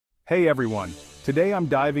Hey everyone, today I'm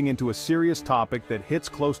diving into a serious topic that hits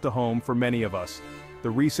close to home for many of us, the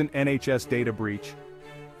recent NHS data breach.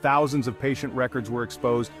 Thousands of patient records were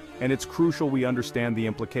exposed, and it's crucial we understand the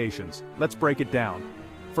implications. Let's break it down.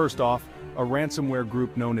 First off, a ransomware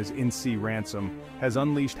group known as NC Ransom has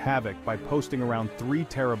unleashed havoc by posting around 3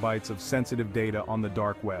 terabytes of sensitive data on the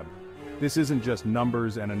dark web. This isn't just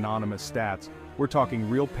numbers and anonymous stats, we're talking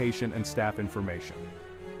real patient and staff information.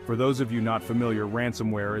 For those of you not familiar,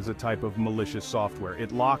 ransomware is a type of malicious software.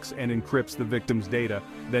 It locks and encrypts the victim's data,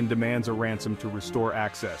 then demands a ransom to restore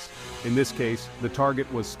access. In this case, the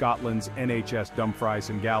target was Scotland's NHS Dumfries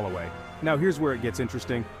and Galloway. Now here's where it gets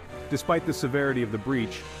interesting. Despite the severity of the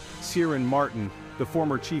breach, Ciaran Martin, the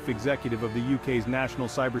former chief executive of the UK's National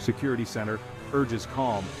Cybersecurity Centre, urges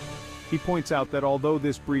calm. He points out that although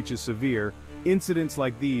this breach is severe, incidents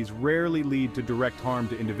like these rarely lead to direct harm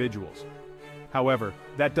to individuals. However,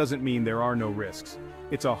 that doesn't mean there are no risks.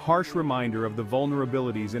 It's a harsh reminder of the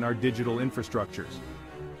vulnerabilities in our digital infrastructures.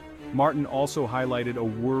 Martin also highlighted a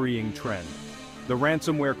worrying trend. The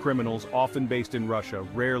ransomware criminals, often based in Russia,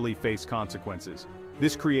 rarely face consequences.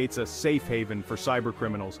 This creates a safe haven for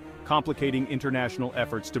cybercriminals, complicating international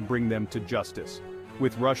efforts to bring them to justice.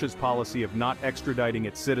 With Russia's policy of not extraditing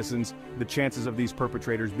its citizens, the chances of these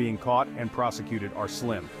perpetrators being caught and prosecuted are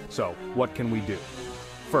slim. So, what can we do?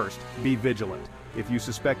 First, be vigilant. If you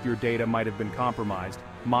suspect your data might have been compromised,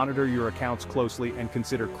 monitor your accounts closely and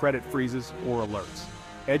consider credit freezes or alerts.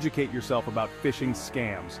 Educate yourself about phishing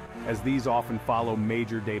scams, as these often follow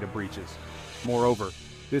major data breaches. Moreover,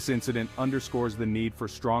 this incident underscores the need for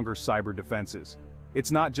stronger cyber defenses. It's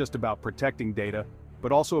not just about protecting data,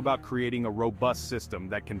 but also about creating a robust system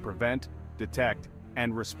that can prevent, detect,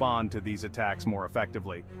 and respond to these attacks more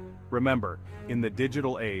effectively. Remember, in the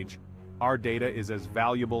digital age, our data is as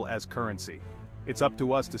valuable as currency. It's up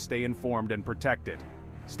to us to stay informed and protect it.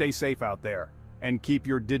 Stay safe out there, and keep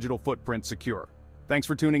your digital footprint secure. Thanks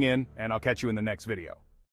for tuning in, and I'll catch you in the next video.